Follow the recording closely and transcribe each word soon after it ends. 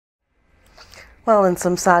Well, in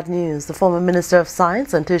some sad news, the former Minister of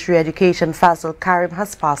Science and Tertiary Education, Fazal Karim,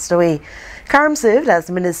 has passed away. Karim served as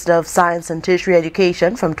Minister of Science and Tertiary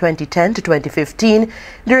Education from 2010 to 2015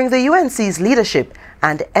 during the UNC's leadership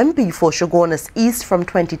and MP for Shogunas East from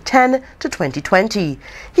 2010 to 2020.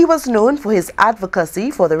 He was known for his advocacy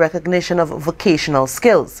for the recognition of vocational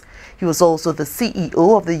skills. He was also the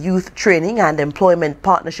CEO of the Youth Training and Employment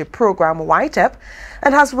Partnership Program, YTEP,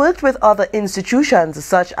 and has worked with other institutions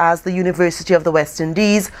such as the University of the West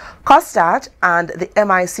Indies, COSTAT, and the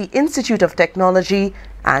MIC Institute of Technology,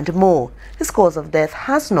 and more. His cause of death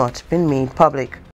has not been made public.